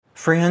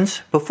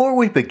Friends, before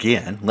we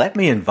begin, let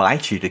me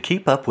invite you to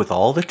keep up with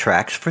all the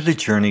Tracks for the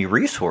Journey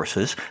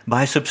resources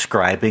by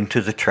subscribing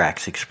to the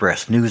Tracks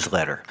Express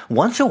newsletter.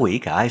 Once a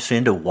week, I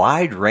send a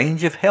wide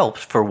range of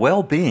helps for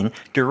well-being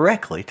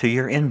directly to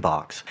your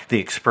inbox. The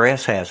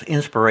Express has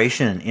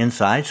inspiration and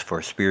insights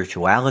for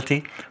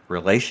spirituality,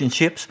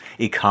 relationships,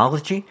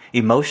 ecology,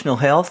 emotional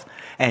health,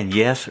 and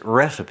yes,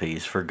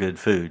 recipes for good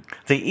food.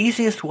 The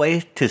easiest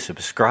way to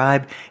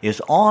subscribe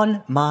is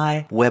on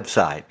my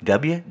website,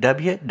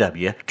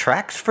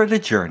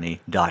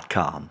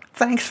 www.tracksforthejourney.com.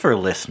 Thanks for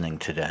listening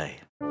today.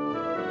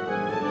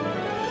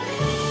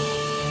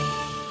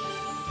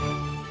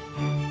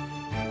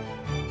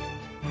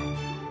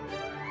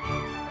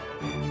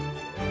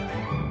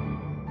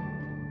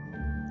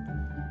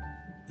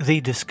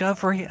 The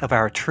discovery of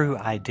our true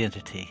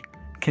identity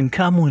can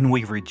come when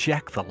we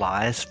reject the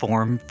lies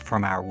formed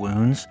from our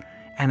wounds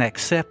and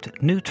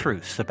accept new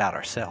truths about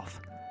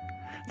ourselves.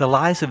 The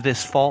lies of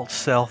this false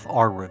self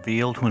are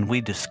revealed when we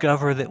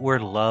discover that we're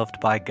loved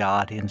by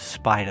God in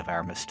spite of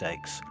our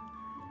mistakes.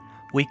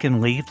 We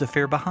can leave the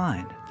fear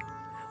behind.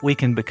 We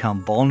can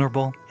become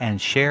vulnerable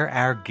and share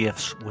our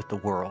gifts with the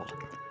world.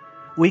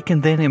 We can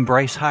then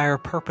embrace higher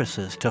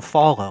purposes to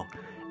follow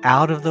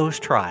out of those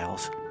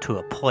trials to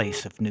a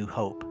place of new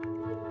hope.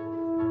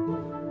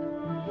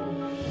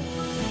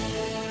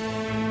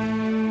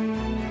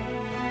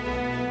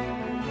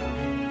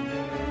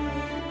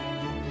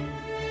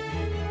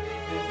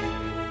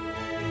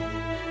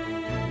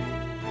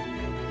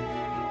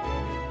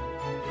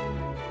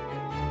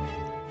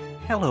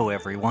 Hello,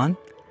 everyone.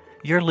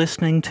 You're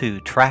listening to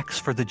Tracks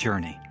for the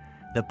Journey,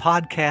 the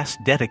podcast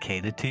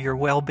dedicated to your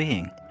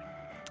well-being.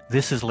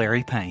 This is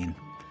Larry Payne.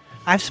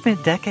 I've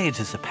spent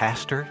decades as a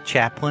pastor,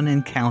 chaplain,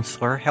 and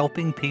counselor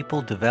helping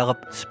people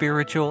develop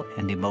spiritual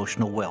and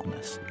emotional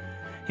wellness.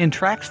 In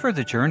Tracks for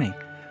the Journey,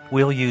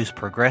 we'll use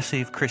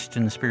progressive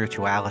Christian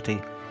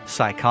spirituality,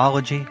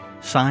 psychology,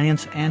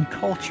 science, and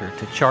culture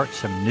to chart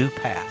some new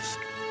paths.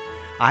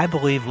 I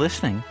believe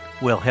listening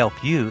will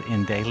help you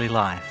in daily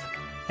life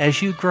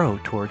as you grow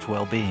towards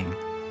well-being.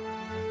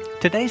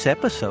 Today's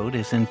episode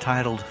is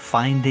entitled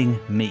Finding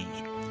Me.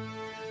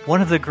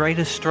 One of the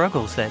greatest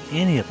struggles that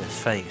any of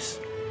us face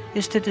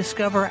is to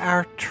discover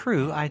our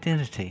true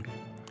identity.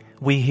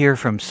 We hear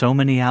from so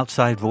many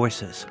outside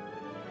voices,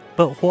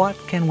 but what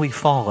can we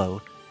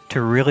follow to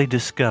really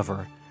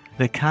discover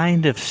the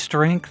kind of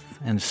strength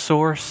and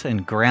source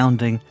and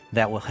grounding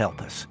that will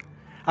help us?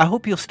 I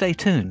hope you'll stay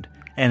tuned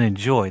and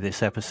enjoy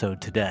this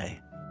episode today.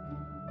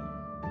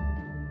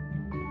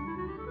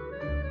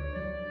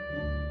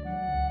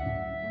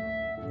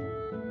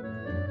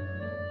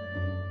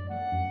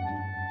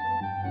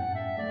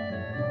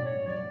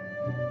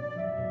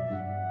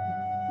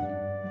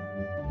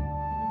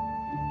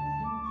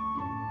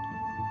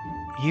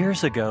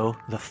 Years ago,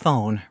 the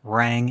phone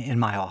rang in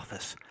my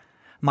office.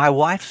 My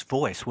wife's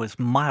voice was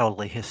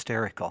mildly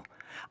hysterical.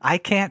 "I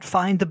can't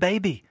find the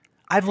baby.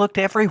 I've looked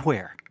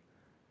everywhere."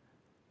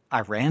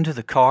 I ran to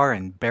the car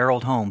and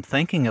barreled home,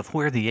 thinking of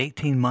where the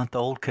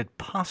 18-month-old could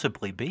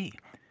possibly be.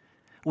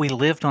 We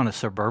lived on a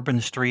suburban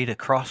street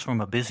across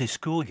from a busy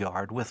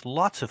schoolyard with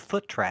lots of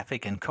foot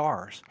traffic and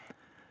cars.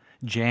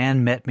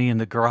 Jan met me in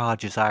the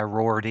garage as I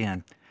roared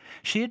in.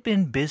 She had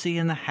been busy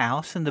in the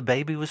house and the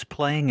baby was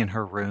playing in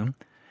her room.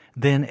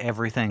 Then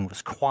everything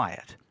was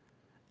quiet,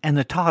 and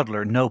the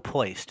toddler no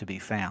place to be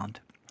found.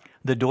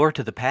 The door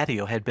to the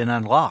patio had been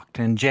unlocked,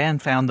 and Jan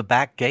found the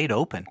back gate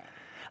open.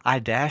 I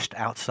dashed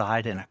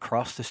outside and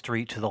across the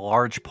street to the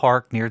large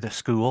park near the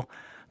school.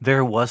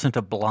 There wasn't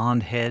a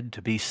blonde head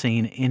to be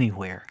seen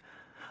anywhere.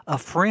 A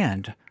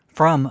friend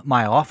from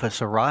my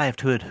office arrived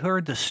who had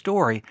heard the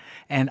story,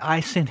 and I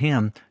sent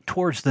him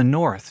towards the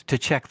north to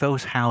check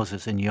those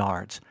houses and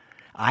yards.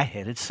 I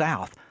headed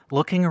south,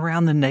 looking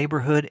around the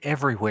neighborhood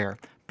everywhere,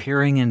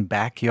 peering in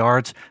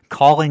backyards,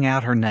 calling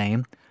out her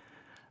name.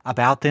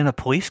 About then, a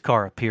police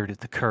car appeared at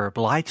the curb,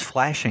 lights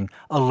flashing,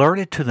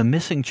 alerted to the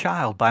missing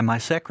child by my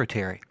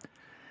secretary.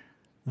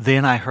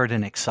 Then I heard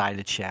an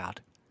excited shout.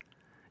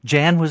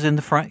 Jan was in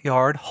the front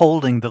yard,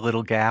 holding the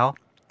little gal.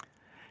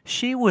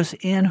 She was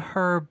in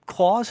her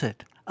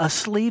closet,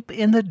 asleep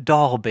in the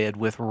doll bed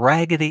with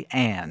Raggedy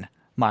Ann,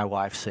 my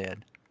wife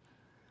said.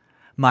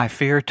 My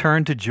fear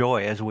turned to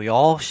joy as we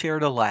all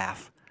shared a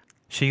laugh.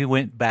 She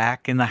went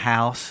back in the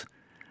house.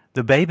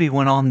 The baby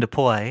went on to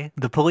play,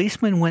 the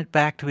policeman went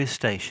back to his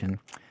station,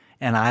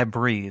 and I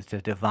breathed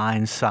a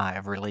divine sigh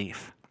of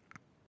relief.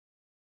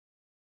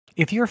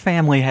 If your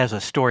family has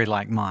a story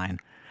like mine,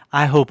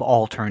 I hope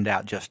all turned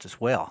out just as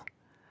well.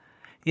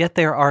 Yet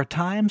there are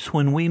times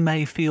when we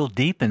may feel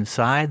deep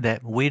inside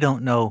that we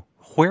don't know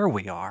where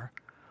we are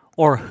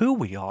or who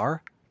we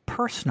are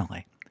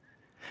personally.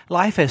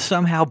 Life has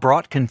somehow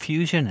brought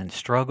confusion and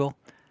struggle.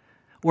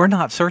 We're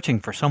not searching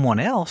for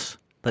someone else,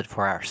 but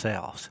for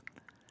ourselves.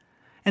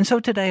 And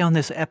so today on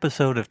this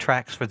episode of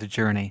Tracks for the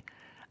Journey,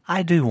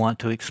 I do want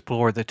to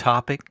explore the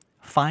topic,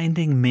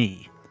 Finding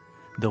Me,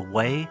 the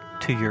way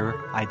to your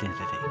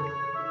identity.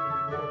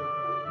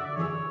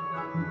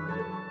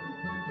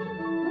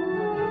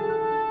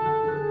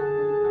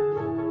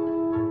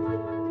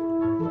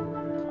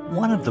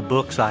 One of the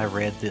books I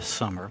read this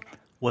summer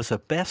was a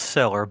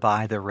bestseller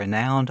by the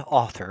renowned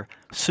author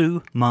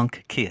Sue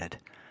Monk Kidd,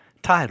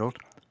 titled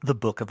The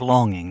Book of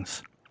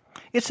Longings.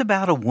 It's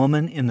about a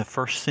woman in the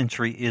first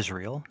century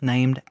Israel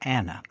named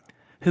Anna,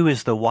 who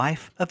is the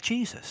wife of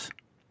Jesus.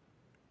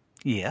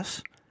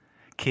 Yes,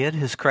 Kidd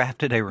has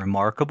crafted a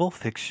remarkable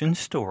fiction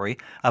story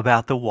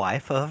about the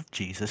wife of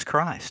Jesus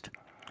Christ.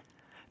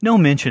 No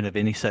mention of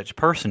any such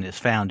person is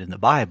found in the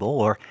Bible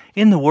or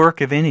in the work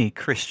of any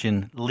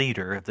Christian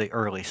leader of the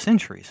early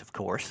centuries, of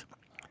course.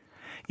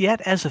 Yet,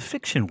 as a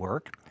fiction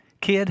work,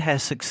 Kidd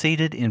has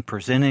succeeded in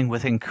presenting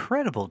with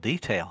incredible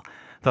detail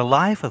the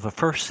life of a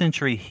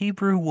first-century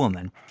Hebrew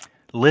woman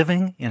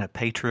living in a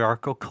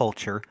patriarchal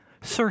culture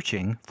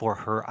searching for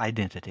her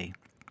identity.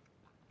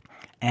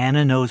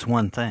 Anna knows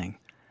one thing.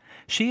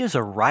 She is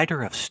a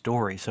writer of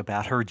stories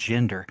about her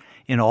gender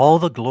in all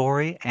the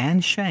glory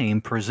and shame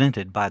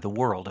presented by the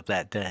world of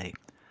that day.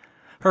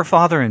 Her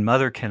father and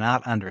mother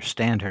cannot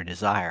understand her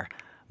desire,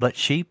 but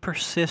she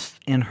persists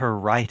in her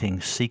writing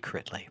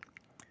secretly.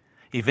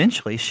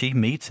 Eventually, she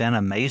meets an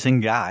amazing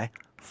guy,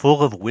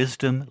 full of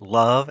wisdom,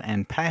 love,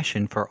 and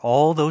passion for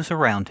all those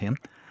around him,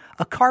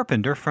 a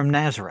carpenter from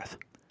Nazareth.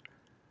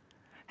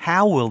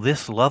 How will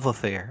this love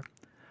affair,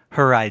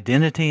 her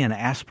identity and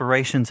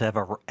aspirations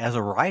as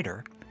a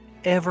writer,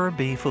 ever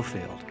be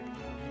fulfilled?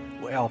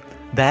 Well,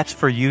 that's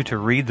for you to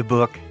read the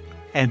book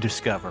and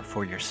discover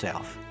for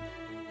yourself.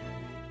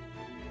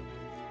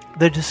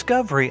 The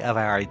discovery of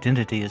our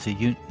identity as a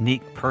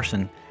unique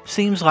person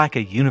seems like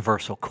a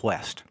universal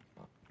quest.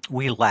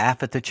 We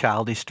laugh at the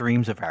childish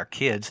dreams of our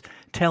kids,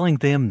 telling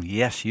them,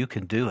 yes, you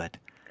can do it.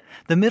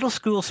 The middle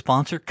schools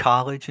sponsor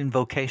college and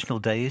vocational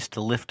days to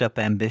lift up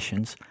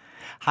ambitions.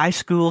 High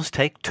schools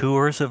take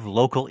tours of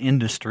local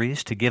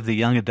industries to give the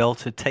young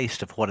adults a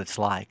taste of what it's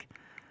like.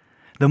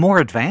 The more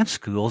advanced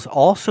schools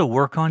also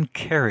work on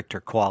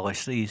character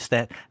qualities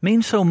that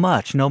mean so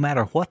much no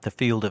matter what the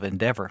field of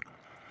endeavor.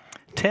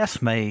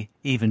 Tests may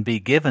even be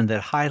given that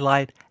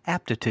highlight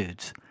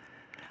aptitudes.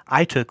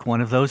 I took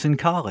one of those in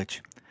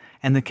college,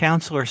 and the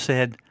counselor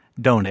said,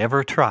 "Don't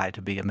ever try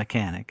to be a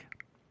mechanic."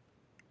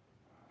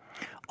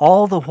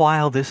 All the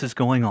while this is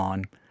going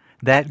on,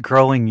 that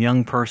growing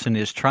young person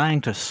is trying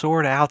to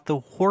sort out the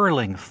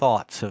whirling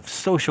thoughts of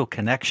social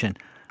connection,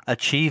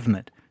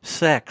 achievement,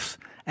 sex,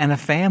 and a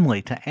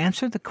family to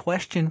answer the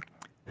question,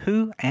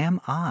 who am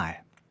I?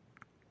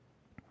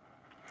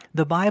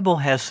 The Bible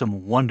has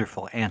some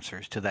wonderful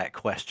answers to that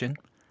question.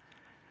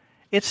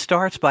 It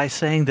starts by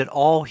saying that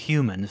all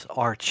humans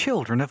are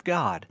children of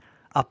God,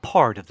 a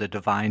part of the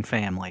divine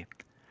family.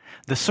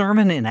 The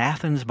sermon in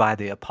Athens by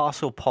the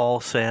Apostle Paul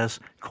says,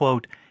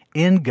 quote,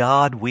 "In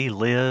God we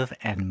live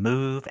and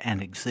move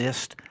and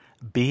exist,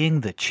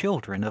 being the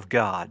children of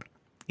God."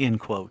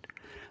 End quote.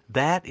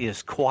 That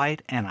is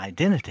quite an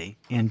identity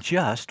in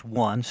just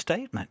one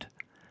statement.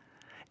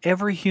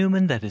 Every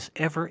human that has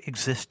ever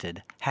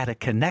existed had a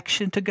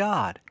connection to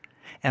God,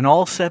 and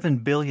all 7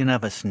 billion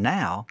of us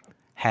now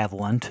have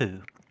one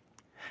too.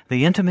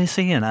 The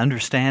intimacy and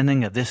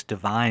understanding of this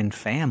divine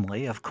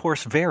family, of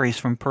course, varies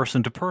from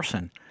person to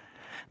person,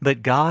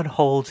 but God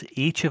holds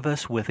each of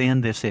us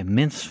within this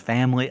immense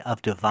family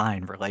of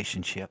divine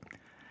relationship.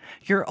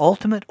 Your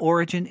ultimate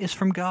origin is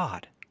from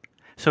God.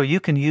 So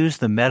you can use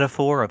the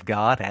metaphor of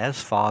God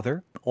as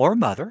father or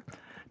mother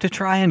to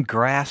try and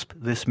grasp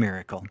this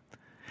miracle.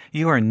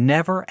 You are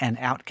never an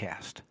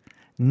outcast,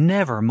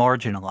 never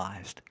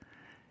marginalized.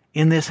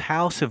 In this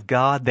house of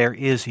God, there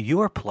is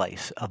your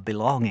place of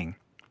belonging.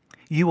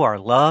 You are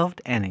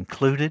loved and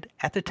included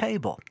at the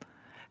table.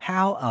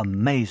 How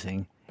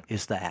amazing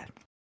is that?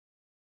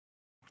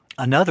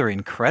 Another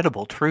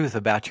incredible truth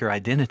about your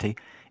identity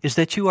is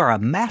that you are a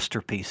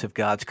masterpiece of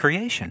God's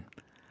creation.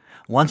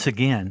 Once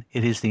again,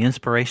 it is the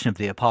inspiration of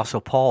the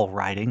Apostle Paul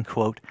writing,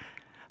 quote,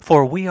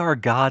 "For we are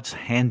God's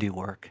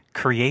handiwork,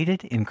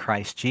 created in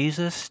Christ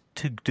Jesus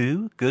to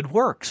do good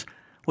works,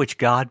 which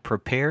God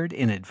prepared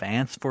in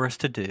advance for us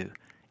to do."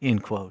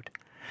 End quote.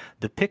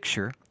 The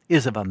picture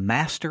is of a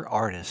master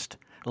artist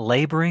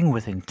laboring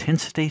with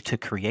intensity to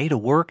create a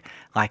work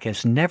like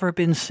has never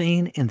been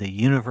seen in the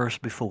universe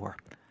before.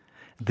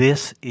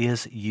 This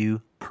is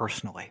you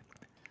personally.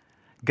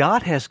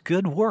 God has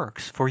good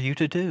works for you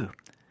to do,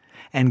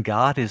 and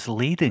God is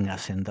leading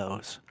us in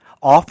those,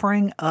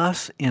 offering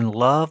us in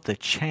love the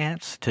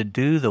chance to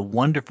do the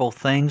wonderful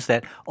things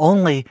that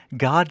only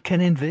God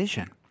can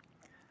envision.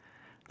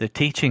 The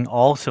teaching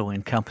also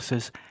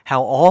encompasses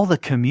how all the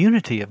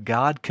community of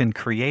God can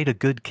create a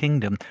good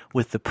kingdom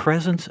with the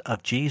presence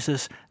of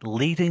Jesus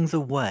leading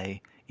the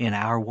way in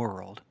our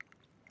world.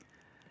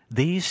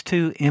 These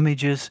two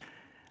images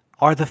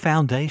are the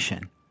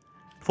foundation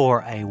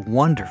for a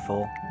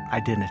wonderful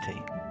identity.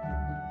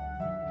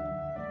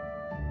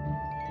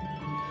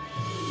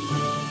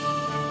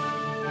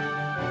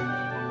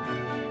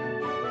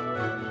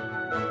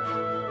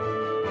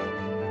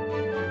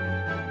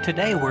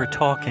 Today we're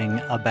talking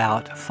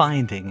about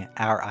finding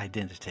our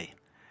identity.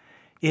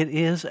 It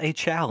is a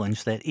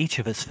challenge that each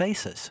of us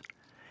faces.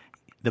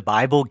 The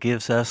Bible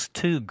gives us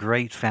two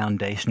great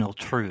foundational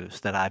truths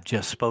that I've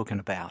just spoken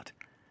about.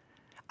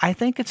 I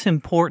think it's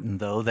important,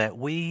 though, that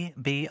we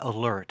be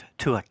alert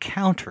to a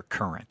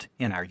countercurrent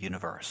in our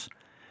universe.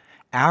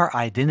 Our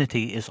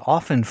identity is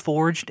often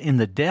forged in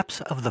the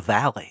depths of the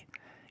valley,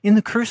 in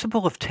the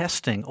crucible of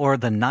testing, or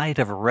the night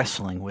of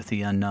wrestling with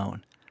the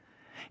unknown.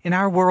 In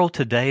our world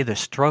today, the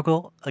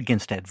struggle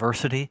against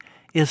adversity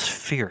is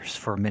fierce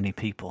for many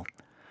people.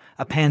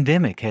 A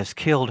pandemic has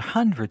killed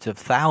hundreds of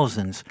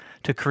thousands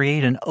to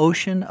create an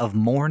ocean of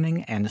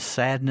mourning and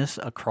sadness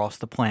across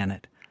the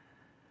planet.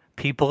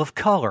 People of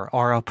color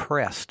are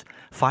oppressed,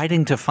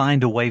 fighting to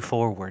find a way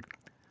forward.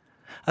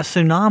 A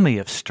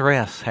tsunami of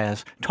stress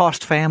has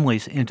tossed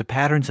families into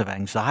patterns of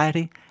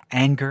anxiety,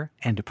 anger,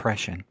 and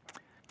depression.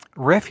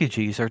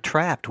 Refugees are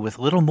trapped with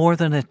little more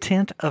than a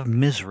tent of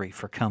misery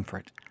for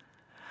comfort.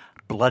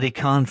 Bloody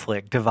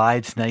conflict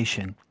divides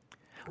nations.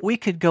 We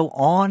could go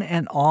on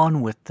and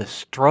on with the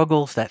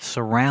struggles that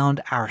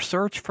surround our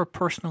search for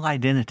personal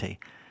identity,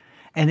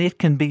 and it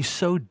can be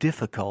so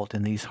difficult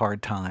in these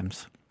hard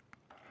times.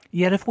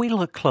 Yet if we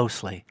look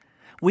closely,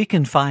 we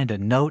can find a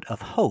note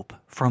of hope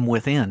from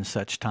within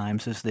such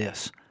times as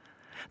this.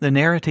 The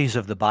narratives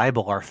of the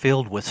Bible are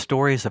filled with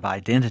stories of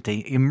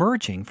identity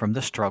emerging from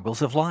the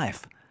struggles of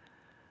life.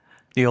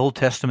 The Old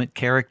Testament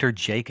character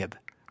Jacob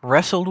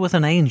wrestled with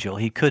an angel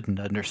he couldn't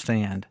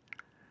understand.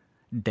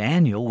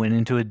 Daniel went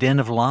into a den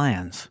of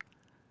lions.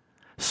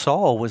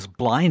 Saul was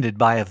blinded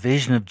by a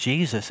vision of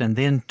Jesus and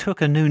then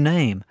took a new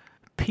name.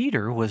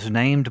 Peter was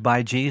named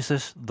by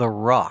Jesus the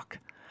Rock,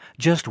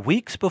 just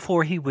weeks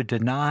before he would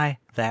deny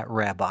that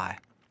rabbi.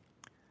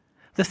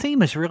 The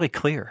theme is really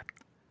clear.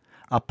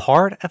 A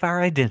part of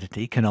our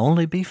identity can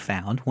only be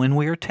found when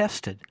we are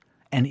tested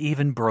and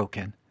even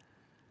broken.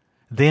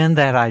 Then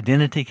that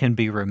identity can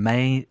be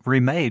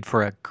remade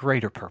for a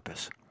greater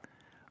purpose.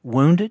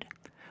 Wounded,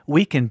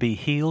 we can be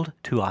healed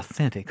to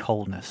authentic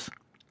wholeness.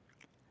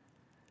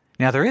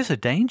 Now, there is a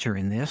danger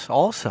in this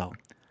also.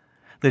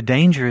 The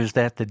danger is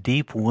that the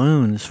deep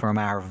wounds from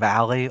our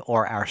valley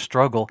or our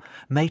struggle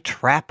may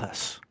trap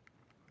us.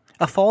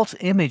 A false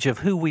image of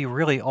who we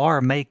really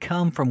are may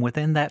come from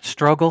within that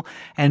struggle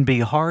and be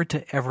hard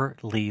to ever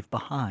leave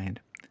behind.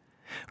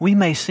 We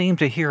may seem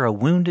to hear a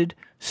wounded,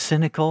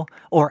 cynical,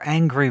 or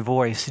angry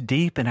voice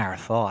deep in our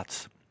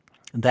thoughts.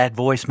 That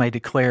voice may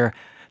declare,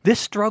 "This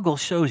struggle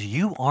shows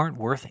you aren't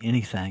worth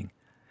anything.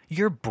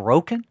 You're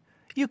broken.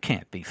 You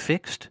can't be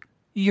fixed.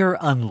 You're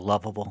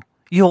unlovable.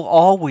 You'll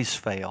always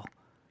fail.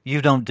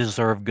 You don't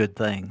deserve good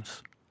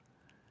things."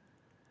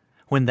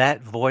 When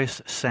that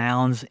voice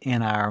sounds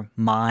in our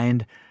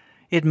mind,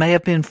 it may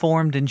have been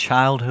formed in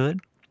childhood.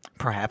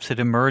 Perhaps it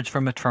emerged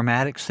from a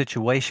traumatic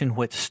situation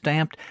which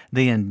stamped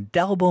the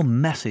indelible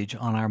message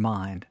on our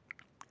mind.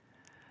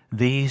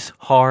 These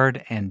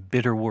hard and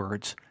bitter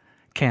words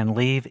can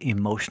leave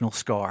emotional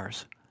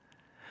scars.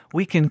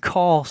 We can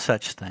call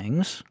such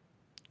things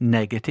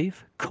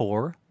negative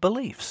core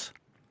beliefs.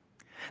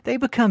 They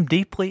become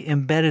deeply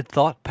embedded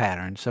thought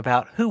patterns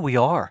about who we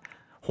are,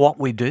 what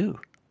we do,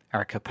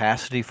 our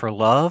capacity for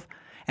love,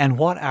 and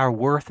what our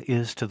worth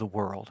is to the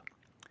world.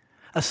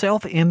 A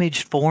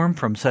self-image formed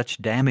from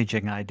such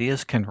damaging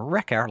ideas can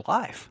wreck our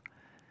life.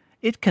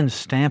 It can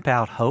stamp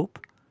out hope.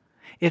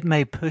 It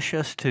may push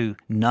us to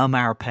numb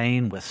our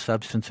pain with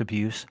substance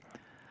abuse.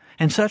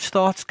 And such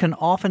thoughts can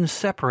often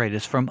separate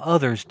us from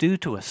others due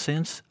to a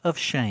sense of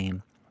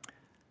shame.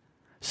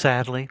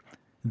 Sadly,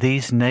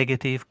 these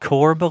negative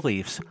core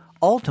beliefs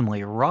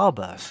ultimately rob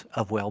us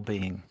of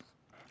well-being.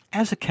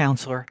 As a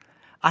counselor,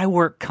 I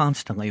work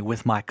constantly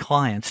with my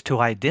clients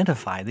to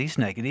identify these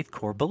negative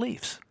core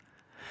beliefs.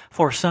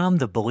 For some,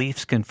 the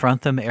beliefs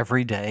confront them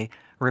every day,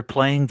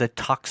 replaying the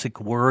toxic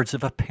words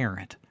of a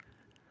parent.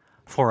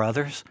 For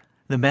others,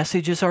 the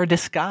messages are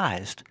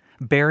disguised,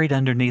 buried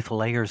underneath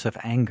layers of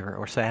anger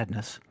or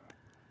sadness.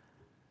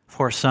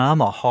 For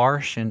some, a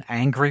harsh and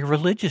angry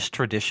religious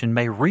tradition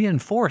may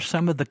reinforce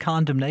some of the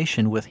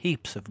condemnation with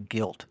heaps of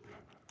guilt.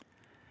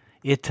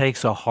 It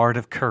takes a heart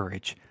of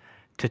courage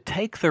to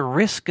take the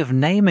risk of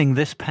naming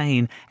this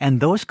pain and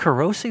those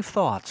corrosive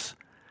thoughts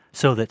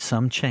so that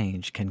some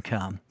change can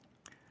come.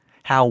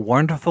 How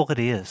wonderful it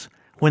is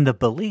when the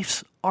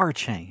beliefs are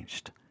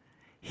changed.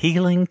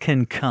 Healing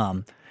can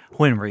come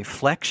when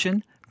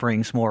reflection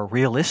brings more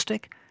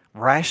realistic,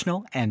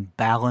 rational, and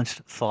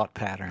balanced thought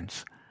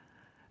patterns.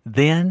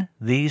 Then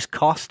these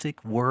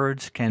caustic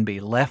words can be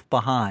left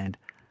behind.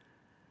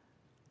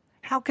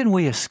 How can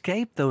we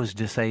escape those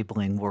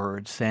disabling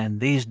words and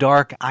these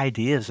dark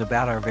ideas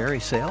about our very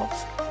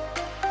selves?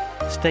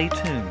 Stay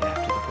tuned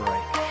after the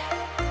break.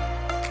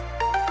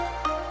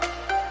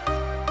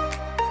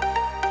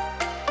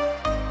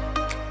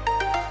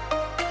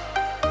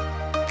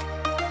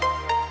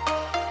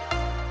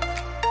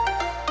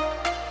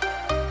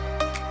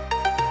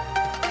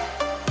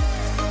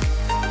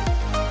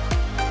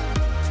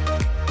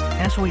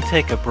 As we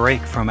take a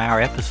break from our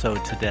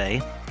episode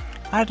today,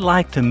 I'd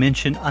like to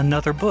mention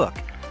another book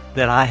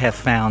that I have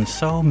found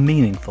so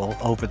meaningful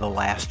over the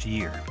last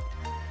year.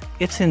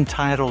 It's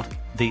entitled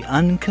The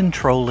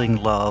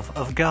Uncontrolling Love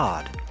of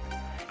God.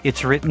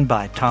 It's written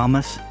by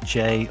Thomas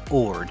J.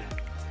 Oord,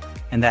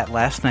 and that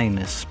last name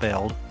is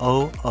spelled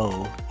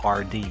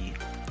O-O-R-D.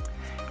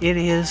 It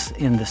is,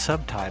 in the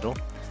subtitle,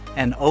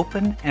 an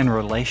open and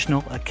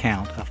relational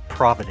account of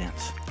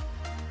providence.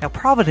 Now,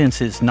 providence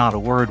is not a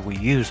word we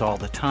use all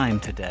the time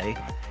today.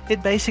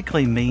 It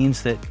basically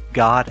means that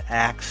God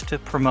acts to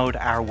promote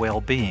our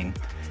well-being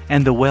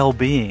and the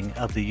well-being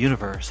of the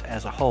universe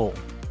as a whole.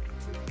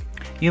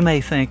 You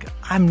may think,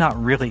 I'm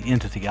not really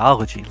into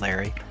theology,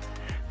 Larry.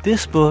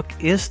 This book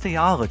is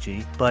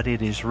theology, but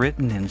it is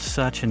written in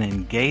such an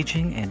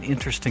engaging and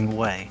interesting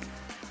way.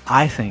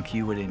 I think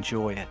you would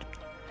enjoy it.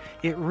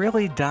 It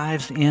really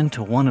dives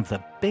into one of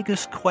the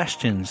biggest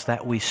questions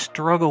that we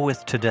struggle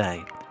with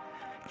today.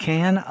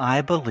 Can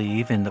I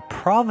believe in the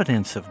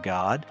providence of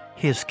God,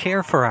 His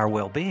care for our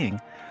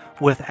well-being,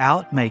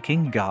 without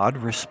making God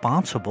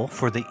responsible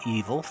for the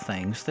evil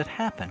things that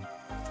happen?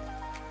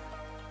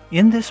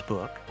 In this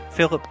book,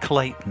 Philip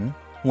Clayton,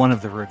 one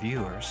of the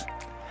reviewers,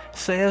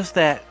 says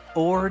that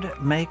Oord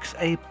makes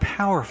a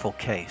powerful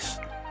case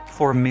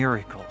for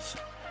miracles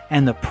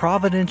and the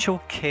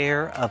providential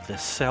care of the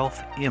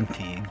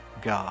self-emptying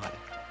God.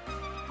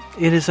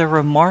 It is a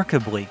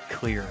remarkably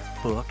clear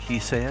book, he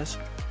says,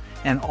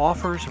 and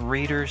offers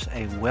readers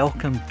a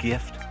welcome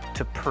gift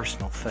to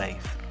personal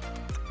faith.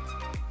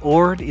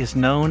 Oord is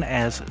known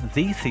as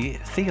the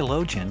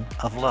theologian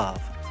of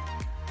love,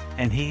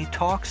 and he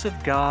talks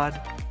of God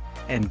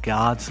and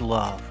God's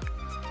love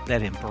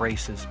that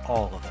embraces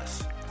all of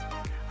us.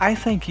 I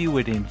think you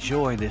would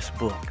enjoy this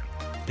book,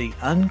 The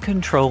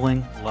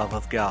Uncontrolling Love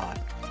of God.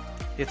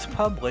 It's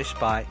published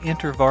by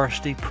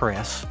InterVarsity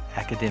Press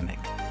Academic.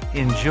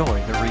 Enjoy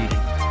the reading.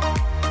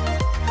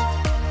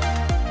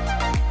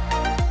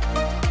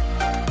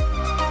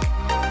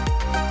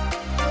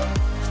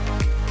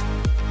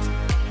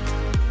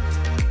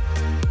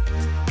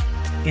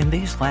 In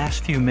these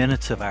last few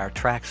minutes of our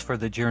Tracks for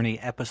the Journey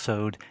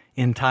episode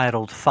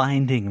entitled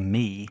Finding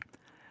Me,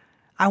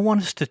 I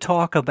want us to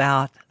talk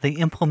about the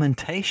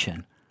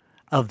implementation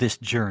of this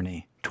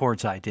journey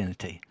towards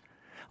identity.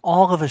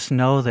 All of us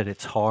know that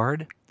it's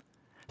hard.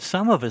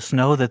 Some of us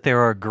know that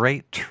there are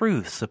great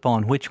truths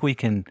upon which we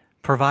can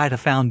provide a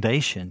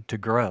foundation to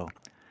grow.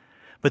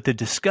 But the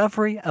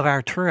discovery of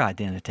our true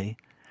identity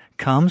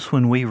comes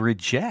when we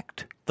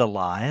reject the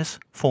lies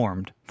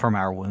formed from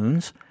our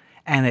wounds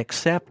and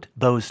accept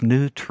those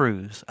new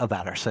truths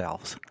about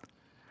ourselves.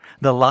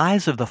 The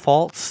lies of the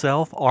false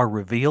self are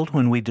revealed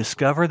when we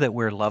discover that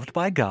we're loved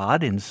by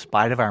God in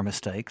spite of our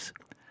mistakes.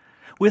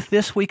 With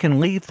this, we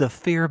can leave the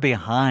fear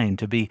behind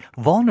to be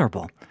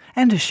vulnerable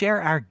and to share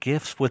our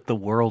gifts with the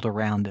world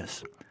around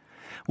us.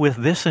 With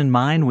this in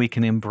mind, we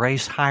can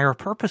embrace higher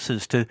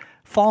purposes to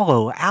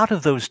follow out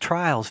of those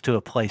trials to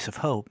a place of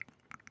hope.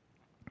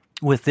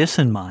 With this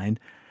in mind,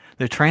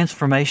 the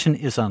transformation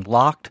is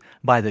unlocked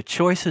by the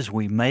choices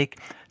we make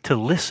to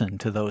listen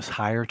to those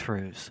higher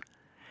truths.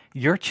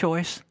 Your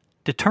choice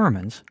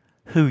determines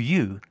who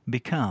you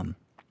become.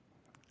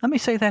 Let me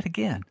say that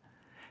again.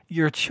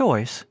 Your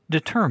choice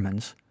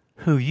determines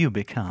who you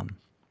become.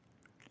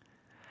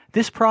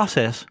 This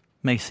process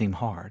may seem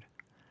hard.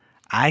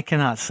 I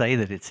cannot say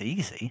that it's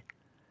easy,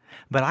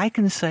 but I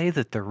can say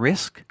that the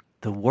risk,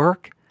 the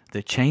work,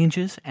 the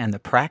changes, and the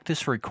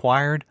practice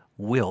required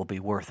will be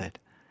worth it.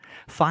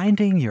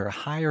 Finding your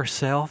higher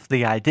self,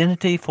 the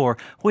identity for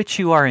which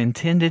you are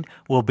intended,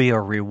 will be a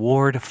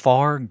reward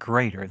far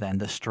greater than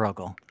the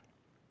struggle.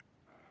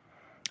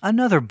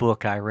 Another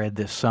book I read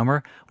this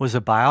summer was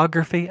a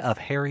biography of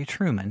Harry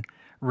Truman,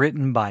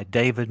 written by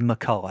David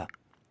McCullough.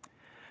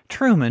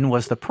 Truman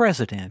was the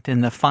president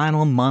in the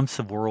final months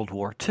of World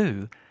War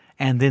II,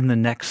 and then the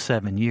next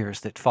 7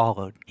 years that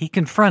followed. He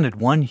confronted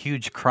one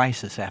huge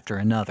crisis after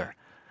another.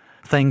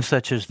 Things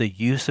such as the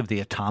use of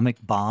the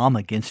atomic bomb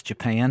against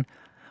Japan,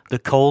 the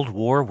Cold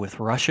War with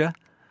Russia,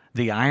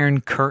 the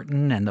Iron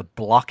Curtain and the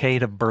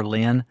blockade of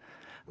Berlin,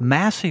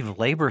 massive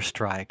labor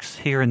strikes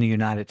here in the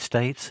United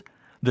States,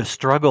 the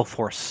struggle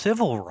for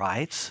civil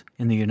rights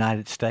in the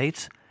United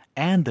States,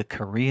 and the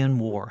Korean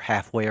War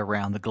halfway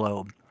around the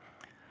globe.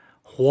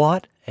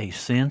 What a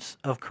sense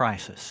of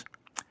crisis.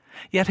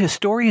 Yet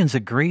historians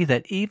agree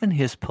that even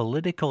his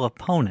political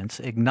opponents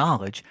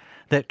acknowledge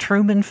that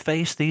Truman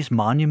faced these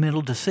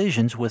monumental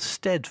decisions with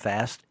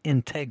steadfast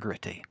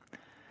integrity.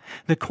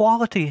 The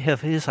quality of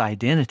his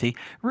identity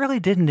really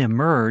didn't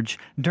emerge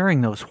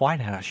during those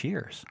White House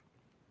years.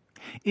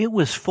 It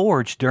was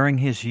forged during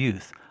his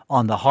youth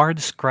on the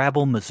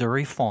hardscrabble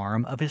Missouri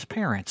farm of his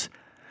parents,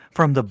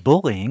 from the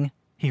bullying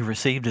he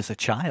received as a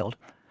child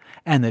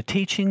and the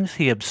teachings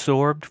he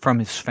absorbed from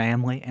his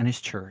family and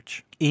his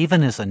church.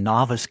 Even as a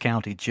novice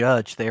county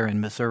judge there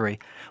in Missouri,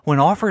 when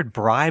offered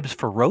bribes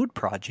for road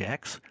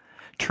projects,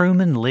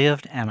 Truman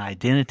lived an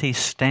identity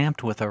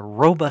stamped with a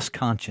robust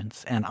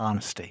conscience and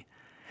honesty.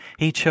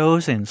 He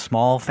chose in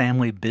small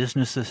family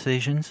business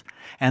decisions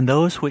and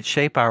those which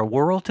shape our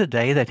world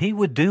today that he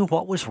would do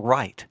what was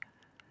right.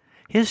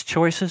 His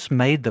choices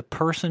made the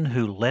person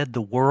who led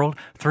the world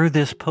through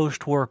this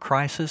post-war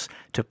crisis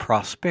to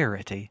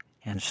prosperity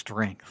and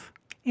strength.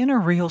 In a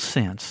real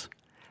sense,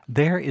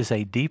 there is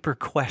a deeper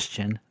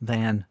question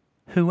than,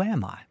 who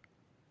am I?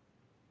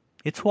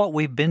 It's what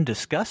we've been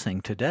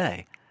discussing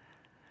today.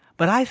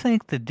 But I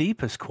think the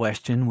deepest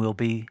question will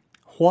be,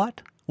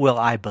 what will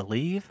I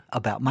believe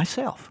about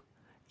myself?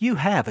 You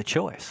have a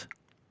choice.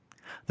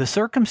 The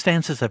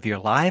circumstances of your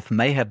life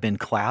may have been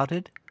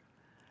clouded.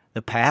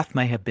 The path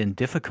may have been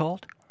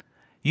difficult.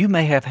 You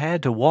may have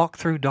had to walk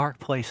through dark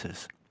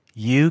places.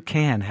 You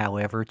can,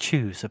 however,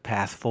 choose a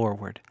path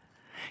forward.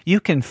 You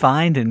can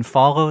find and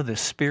follow the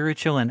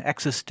spiritual and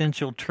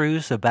existential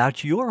truths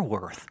about your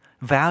worth,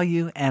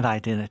 value, and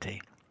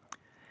identity.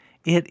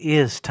 It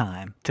is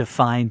time to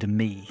find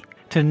me,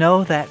 to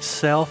know that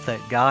self that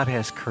God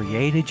has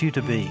created you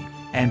to be,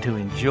 and to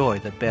enjoy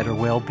the better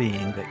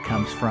well-being that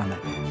comes from it.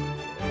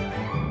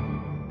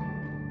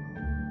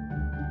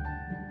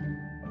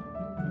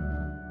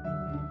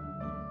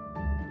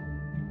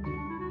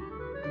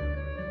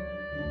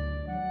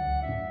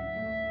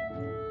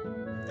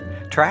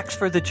 Tracks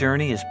for the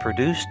Journey is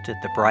produced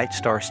at the Bright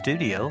Star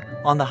Studio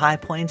on the High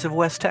Plains of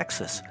West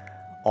Texas.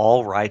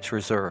 All rights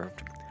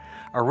reserved.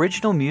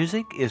 Original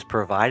music is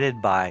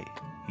provided by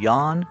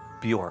Jan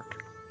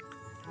Bjork.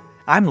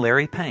 I'm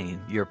Larry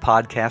Payne, your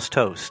podcast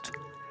host.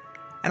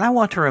 And I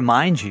want to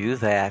remind you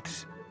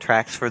that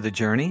Tracks for the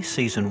Journey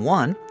Season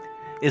 1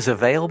 is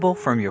available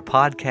from your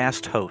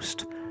podcast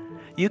host.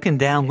 You can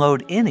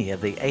download any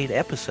of the 8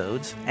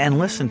 episodes and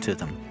listen to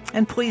them.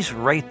 And please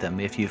rate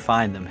them if you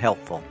find them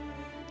helpful.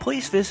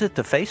 Please visit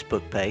the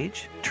Facebook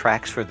page,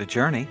 Tracks for the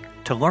Journey,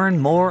 to learn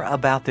more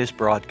about this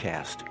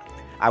broadcast.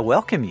 I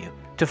welcome you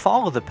to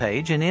follow the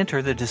page and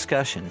enter the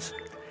discussions.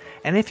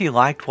 And if you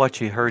liked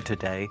what you heard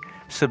today,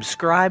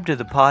 subscribe to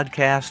the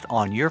podcast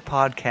on your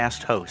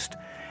podcast host,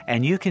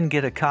 and you can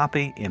get a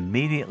copy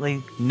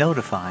immediately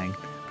notifying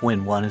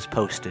when one is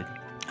posted.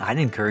 I'd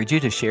encourage you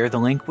to share the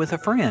link with a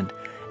friend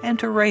and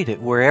to rate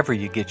it wherever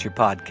you get your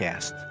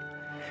podcasts.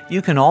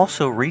 You can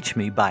also reach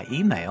me by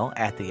email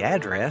at the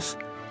address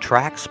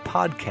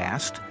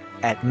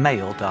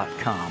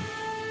trackspodcast@mail.com.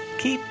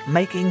 Keep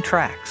making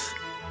tracks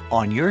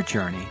on your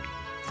journey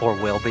for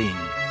well-being.